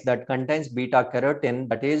of rice that contains beta carotene,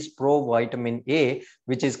 that is pro-vitamin A,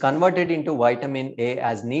 which is converted into vitamin A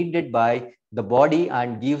as needed by the body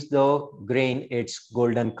and gives the grain its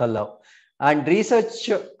golden color. And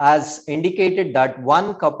research has indicated that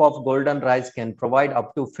 1 cup of golden rice can provide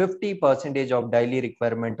up to 50% of daily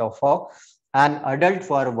requirement of an adult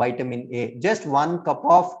for vitamin A. Just 1 cup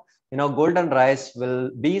of golden rice will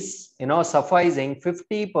be sufficing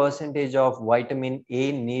 50% of vitamin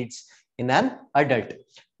A needs in an adult.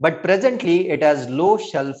 But presently it has low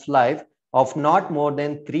shelf life of not more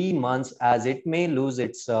than 3 months, as it may lose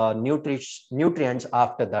its nutrients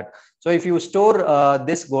after that. So if you store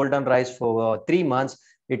this golden rice for 3 months,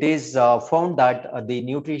 it is found that the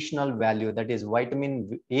nutritional value, that is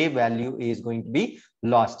vitamin A value, is going to be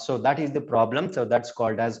lost. So that is the problem. So that's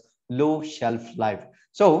called as low shelf life.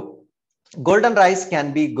 So golden rice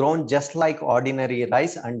can be grown just like ordinary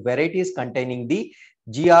rice, and varieties containing the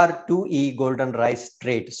GR2E golden rice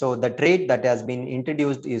trait. So the trait that has been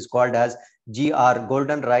introduced is called as GR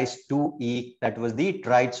golden rice 2E. That was the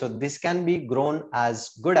trait. So this can be grown as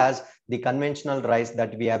good as the conventional rice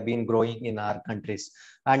that we have been growing in our countries.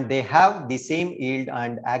 And they have the same yield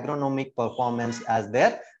and agronomic performance as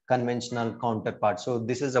their conventional counterpart. So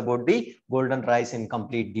this is about the golden rice in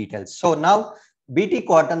complete details. So now BT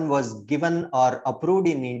cotton was given or approved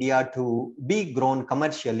in India to be grown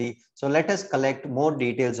commercially. So let us collect more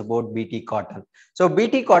details about BT cotton. So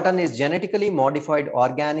BT cotton is genetically modified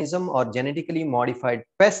organism or genetically modified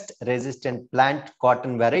pest resistant plant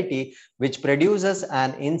cotton variety, which produces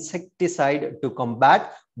an insecticide to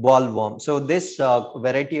combat bollworm. So this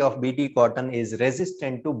variety of BT cotton is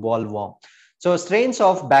resistant to bollworm. So strains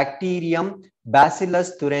of bacterium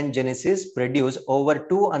Bacillus thuringiensis produce over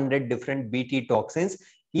 200 different Bt toxins,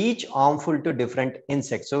 each harmful to different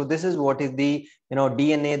insects. So this is what is the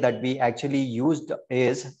DNA that we actually used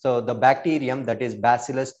is, so the bacterium, that is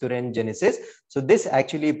Bacillus thuringiensis. So this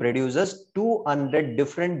actually produces 200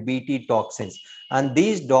 different Bt toxins, and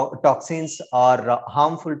these toxins are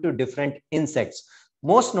harmful to different insects.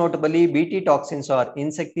 Most notably, Bt toxins are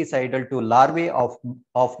insecticidal to larvae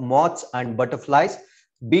of moths and butterflies,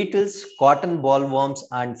 beetles, cotton bollworms,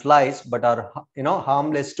 and flies, but are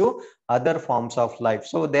harmless to other forms of life.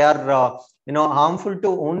 So they are harmful to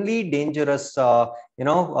only dangerous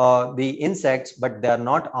the insects, but they are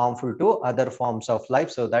not harmful to other forms of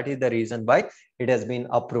life. So that is the reason why it has been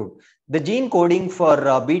approved. The gene coding for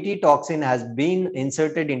Bt toxin has been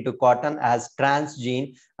inserted into cotton as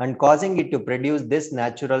transgene and causing it to produce this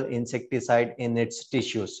natural insecticide in its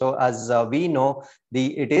tissues. So as we know,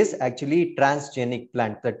 it is actually transgenic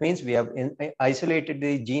plant. That means we have isolated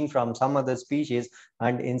the gene from some other species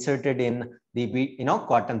and inserted in the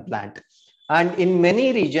cotton plant. And in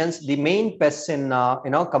many regions, the main pests in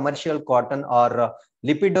commercial cotton are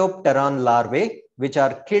Lepidopteran larvae, which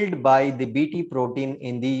are killed by the Bt protein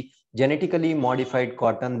in the genetically modified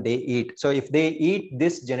cotton they eat. So if they eat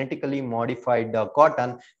this genetically modified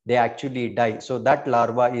cotton, they actually die. So that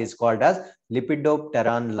larva is called as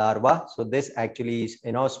Lepidopteran larva. So this actually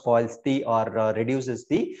spoils the or reduces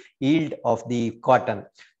the yield of the cotton.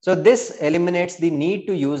 So this eliminates the need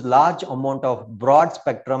to use large amount of broad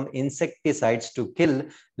spectrum insecticides to kill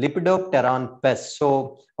Lepidopteran pests.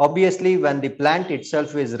 So obviously, when the plant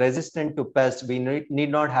itself is resistant to pests, we need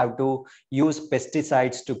not have to use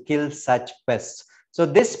pesticides to kill such pests. So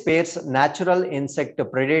this spares natural insect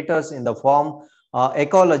predators in the farm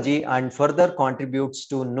ecology and further contributes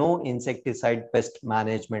to no insecticide pest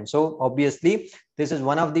management. So obviously, this is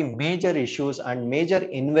one of the major issues and major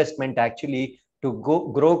investment actually to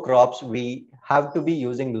grow crops. We have to be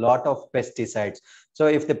using a lot of pesticides. So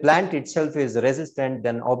if the plant itself is resistant,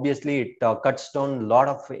 then obviously it cuts down a lot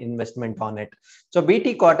of investment on it. So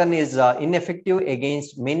Bt cotton is ineffective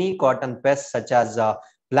against many cotton pests such as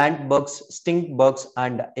plant bugs, stink bugs,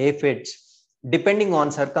 and aphids. Depending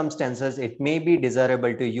on circumstances, it may be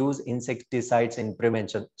desirable to use insecticides in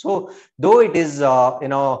prevention. So though it is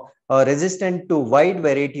resistant to wide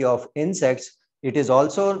variety of insects, it is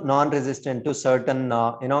also non-resistant to certain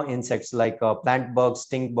insects like plant bugs,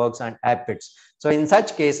 stink bugs, and aphids. So in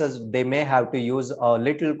such cases, they may have to use a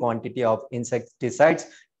little quantity of insecticides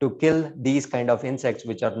to kill these kind of insects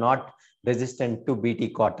which are not resistant to Bt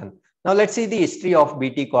cotton. Now let's see the history of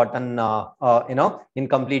BT cotton, in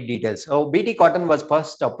complete details. So BT cotton was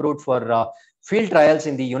first approved for field trials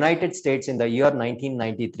in the United States in the year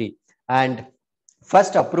 1993 and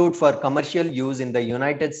first approved for commercial use in the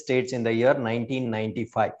United States in the year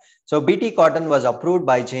 1995. So BT cotton was approved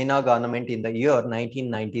by China government in the year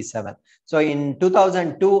 1997. So in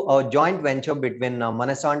 2002, a joint venture between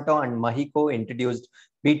Monsanto and Mexico introduced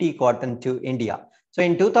BT cotton to India. So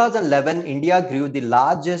in 2011, India grew the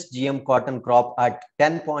largest GM cotton crop at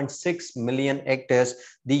 10.6 million hectares.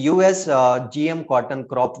 The US GM cotton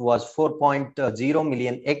crop was 4.0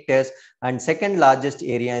 million hectares and second largest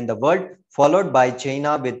area in the world, followed by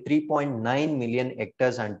China with 3.9 million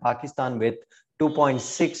hectares and Pakistan with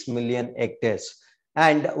 2.6 million hectares.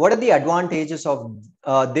 And what are the advantages of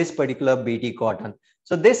this particular BT cotton?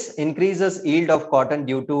 So this increases yield of cotton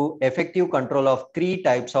due to effective control of three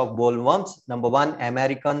types of bollworms. Number one,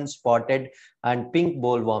 American spotted and pink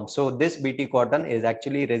bollworm. So this BT cotton is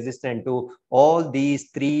actually resistant to all these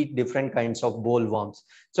three different kinds of bollworms.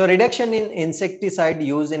 So reduction in insecticide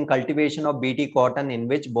use in cultivation of BT cotton, in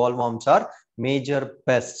which bollworms are major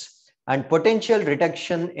pests, and potential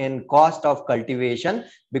reduction in cost of cultivation,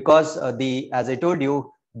 because as I told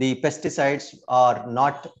you, the pesticides are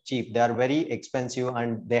not cheap. They are very expensive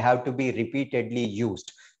and they have to be repeatedly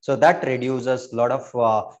used. So that reduces a lot of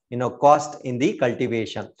cost in the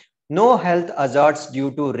cultivation. No health hazards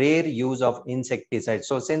due to rare use of insecticides.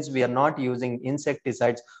 So since we are not using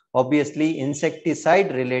insecticides, obviously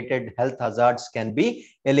insecticide related health hazards can be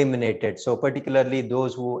eliminated. So particularly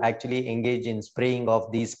those who actually engage in spraying of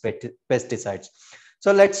these pesticides.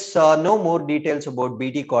 So let's know more details about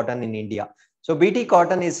BT cotton in India. So BT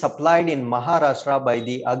cotton is supplied in Maharashtra by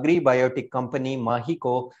the agri-biotic company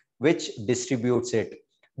Mexico, which distributes it.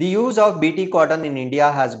 The use of BT cotton in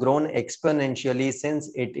India has grown exponentially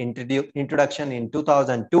since its introduction in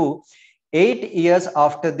 2002. 8 years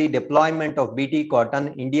after the deployment of BT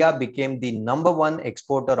cotton, India became the #1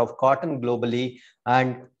 exporter of cotton globally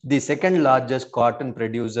and the second largest cotton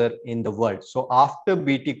producer in the world. So after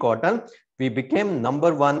BT cotton, we became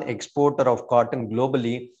 #1 exporter of cotton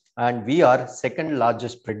globally, and we are second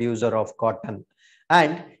largest producer of cotton.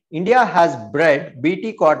 And India has bred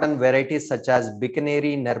BT cotton varieties such as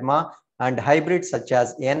Bikaneri Nerma and hybrids such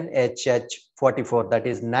as NHH44, that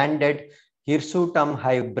is Nanded Hirsutum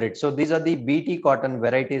hybrid. So these are the BT cotton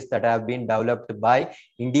varieties that have been developed by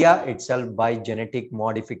India itself by genetic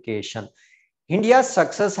modification. India's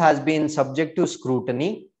success has been subject to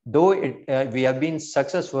scrutiny. Though we have been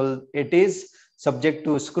successful, it is subject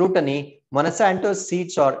to scrutiny. Monsanto's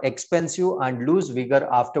seeds are expensive and lose vigor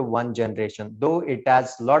after one generation. Though it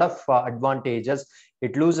has a lot of advantages,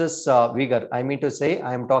 it loses vigor. I mean to say,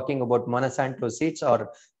 I am talking about Monsanto seeds are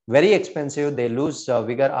very expensive. They lose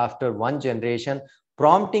vigor after one generation,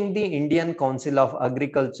 prompting the Indian Council of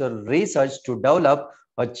Agricultural Research to develop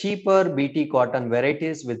a cheaper BT cotton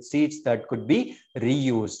varieties with seeds that could be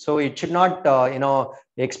reused. So it should not,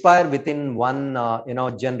 expire within one,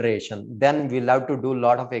 generation. Then we'll have to do a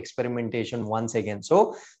lot of experimentation once again.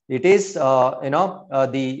 So it is,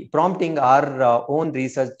 the prompting our own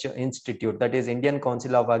research institute, that is Indian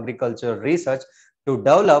Council of Agricultural Research, to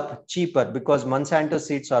develop cheaper, because Monsanto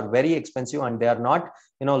seeds are very expensive and they are not,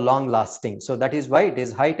 long lasting. So that is why it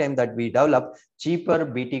is high time that we develop cheaper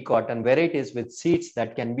BT cotton varieties with seeds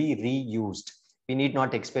that can be reused. We need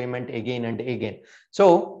not experiment again and again.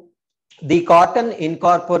 So the cotton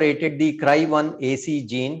incorporated the Cry1AC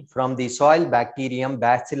gene from the soil bacterium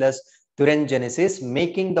Bacillus thuringiensis,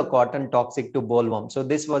 making the cotton toxic to bollworm. So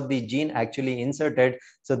this was the gene actually inserted.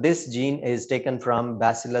 So this gene is taken from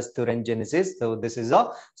Bacillus thuringiensis. So this is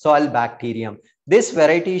a soil bacterium. This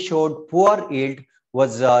variety showed poor yield,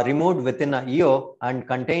 was removed within a year, and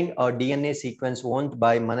contained a DNA sequence owned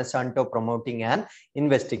by Monsanto, promoting an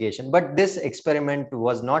investigation. But this experiment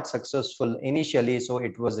was not successful initially, so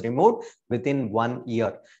it was removed within 1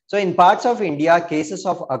 year. So in parts of India, cases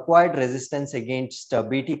of acquired resistance against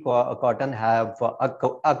BT cotton have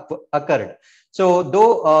occurred. So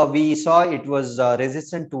though we saw it was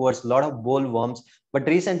resistant towards a lot of bollworms, but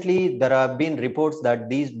recently there have been reports that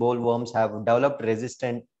these bollworms have developed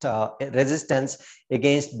resistance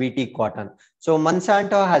against BT cotton. So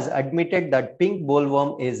Monsanto has admitted that pink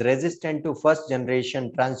bollworm is resistant to first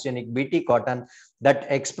generation transgenic BT cotton that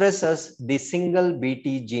expresses the single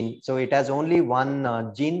BT gene. So it has only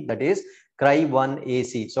one gene, that is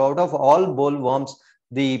Cry1AC. So out of all bollworms,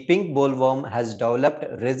 the pink bollworm has developed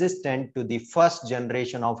resistant to the first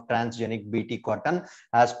generation of transgenic BT cotton,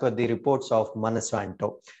 as per the reports of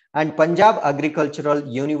Monsanto. And Punjab Agricultural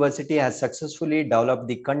University has successfully developed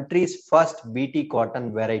the country's first BT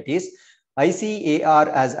cotton varieties,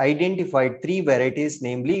 ICAR has identified three varieties,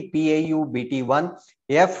 namely PAU BT1,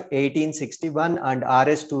 F1861 and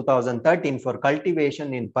RS 2013 for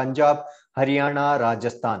cultivation in Punjab, Haryana,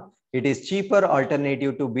 Rajasthan. It is cheaper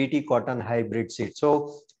alternative to BT cotton hybrid seed.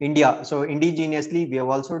 So indigenously, we have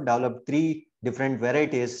also developed three different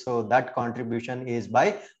varieties. So that contribution is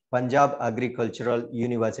by Punjab Agricultural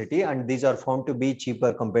University, and these are found to be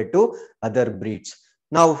cheaper compared to other breeds.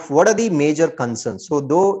 Now, what are the major concerns? So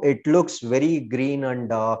though it looks very green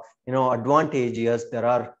and advantageous, there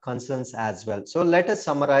are concerns as well. So let us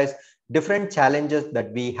summarize different challenges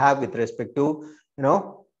that we have with respect to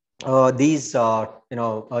these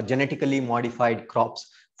genetically modified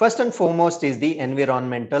crops. First and foremost is the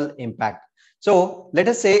environmental impact. So let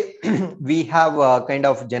us say we have kind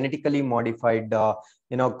of genetically modified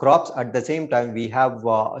crops. At the same time, we have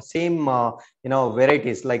same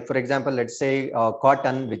varieties, like for example, let's say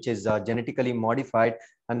cotton, which is genetically modified,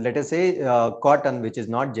 and let us say cotton, which is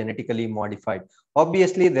not genetically modified.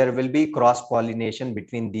 Obviously there will be cross pollination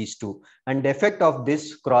between these two, and the effect of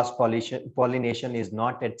this cross pollination is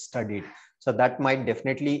not yet studied. So that might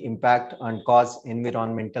definitely impact and cause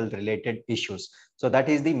environmental related issues. So that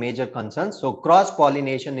is the major concern. So cross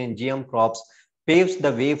pollination in GM crops paves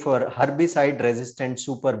the way for herbicide resistant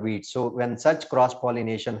super weeds. So when such cross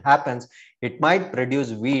pollination happens, it might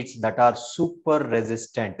produce weeds that are super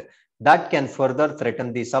resistant, that can further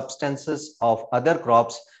threaten the substances of other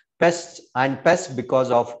crops, pests because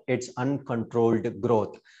of its uncontrolled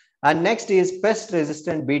growth. And next is pest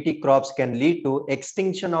resistant BT crops can lead to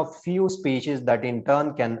extinction of few species that in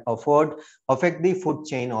turn can affect the food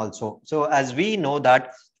chain also. So as we know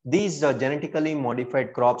that these genetically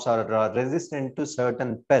modified crops are resistant to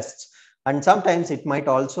certain pests, and sometimes it might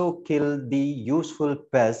also kill the useful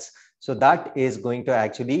pests. So that is going to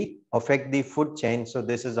actually affect the food chain. So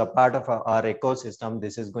this is a part of our ecosystem.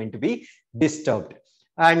 This is going to be disturbed.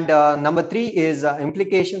 And number three is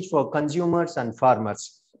implications for consumers and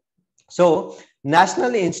farmers. So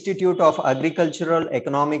National Institute of Agricultural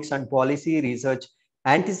Economics and Policy Research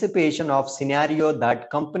anticipation of scenario that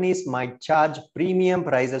companies might charge premium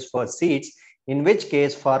prices for seeds, in which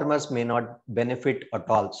case farmers may not benefit at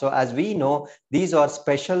all. So as we know, these are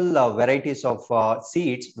special varieties of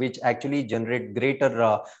seeds which actually generate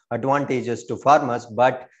greater advantages to farmers,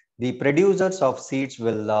 but the producers of seeds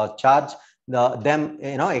will charge them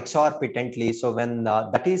exorbitantly. So when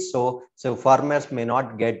that is so farmers may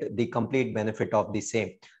not get the complete benefit of the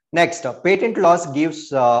same. Next, patent laws give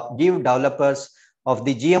developers of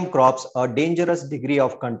the GM crops a dangerous degree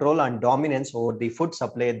of control and dominance over the food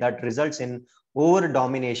supply that results in over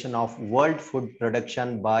domination of world food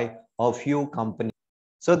production by a few companies.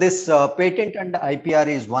 So this patent and IPR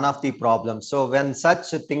is one of the problems. So when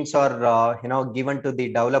such things are given to the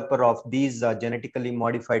developer of these genetically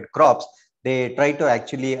modified crops, they try to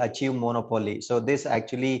actually achieve monopoly. So this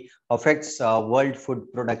actually affects world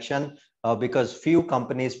food production because few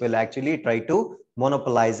companies will actually try to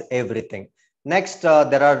monopolize everything. Next,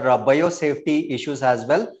 there are biosafety issues as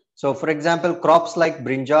well. So for example, crops like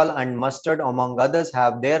brinjal and mustard, among others,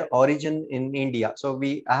 have their origin in India. So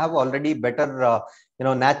we have already better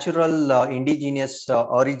natural indigenous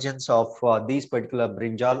origins of these particular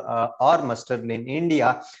brinjal or mustard in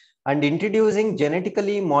India. And introducing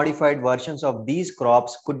genetically modified versions of these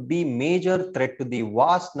crops could be major threat to the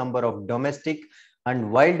vast number of domestic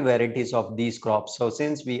and wild varieties of these crops. So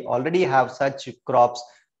since we already have such crops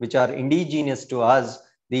which are indigenous to us,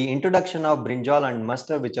 the introduction of brinjal and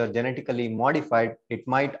mustard, which are genetically modified, it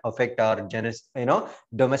might affect our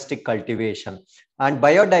domestic cultivation. And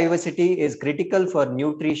biodiversity is critical for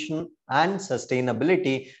nutrition and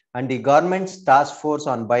sustainability. And the government's task force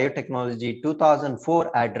on biotechnology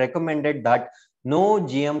 2004 had recommended that no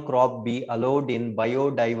GM crop be allowed in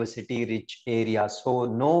biodiversity rich areas. So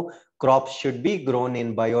no crops should be grown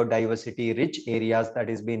in biodiversity rich areas. That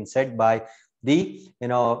is being said by the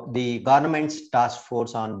government's task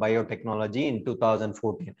force on biotechnology in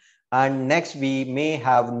 2014. And next, we may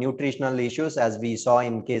have nutritional issues, as we saw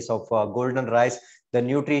in case of golden rice. The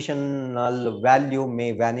nutritional value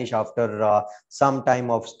may vanish after some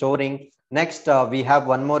time of storing. Next, we have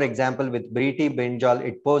one more example with Briti brinjal.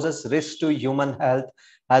 It poses risks to human health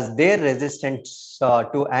as their resistance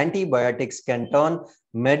to antibiotics can turn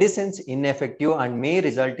medicines ineffective and may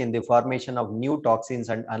result in the formation of new toxins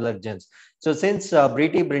and allergens. So since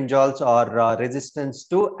Briti brinjals are resistant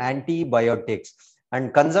to antibiotics,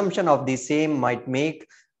 and consumption of the same might make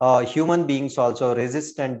human beings also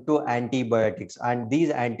resistant to antibiotics, and these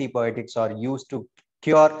antibiotics are used to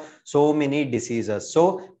cure so many diseases.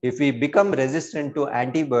 So if we become resistant to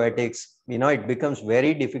antibiotics, it becomes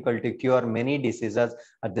very difficult to cure many diseases.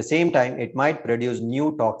 At the same time, it might produce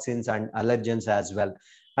new toxins and allergens as well.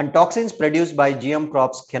 And toxins produced by GM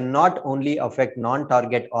crops can not only affect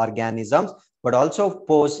non-target organisms, but also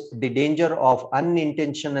pose the danger of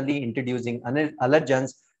unintentionally introducing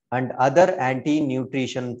allergens and other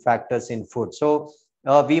anti-nutrition factors in food. So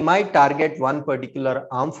we might target one particular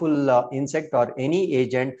harmful insect or any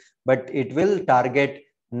agent, but it will target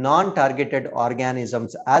non-targeted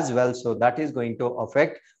organisms as well. So that is going to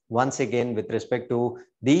affect once again with respect to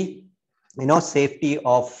the safety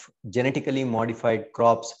of genetically modified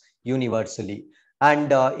crops universally.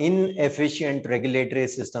 And inefficient regulatory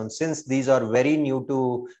systems, since these are very new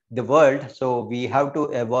to the world, so we have to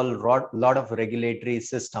evolve a lot of regulatory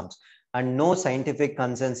systems, and no scientific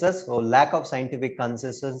consensus or lack of scientific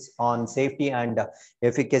consensus on safety and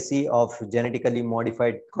efficacy of genetically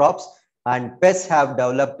modified crops. And pests have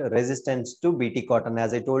developed resistance to bt cotton.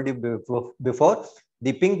 As I told you before,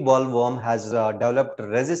 the pink bollworm has developed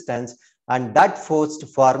resistance, and that forced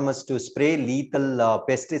farmers to spray lethal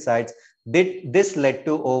pesticides. This led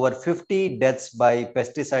to over 50 deaths by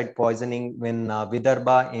pesticide poisoning in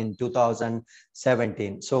Vidarbha in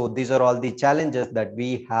 2017. So these are all the challenges that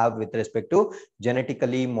we have with respect to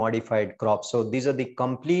genetically modified crops. So these are the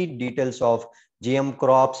complete details of GM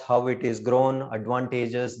crops, how it is grown,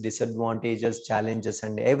 advantages, disadvantages, challenges,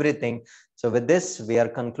 and everything. So with this, we are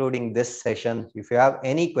concluding this session. If you have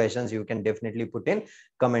any questions, you can definitely put in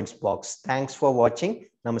comments box. Thanks for watching.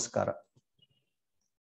 Namaskara.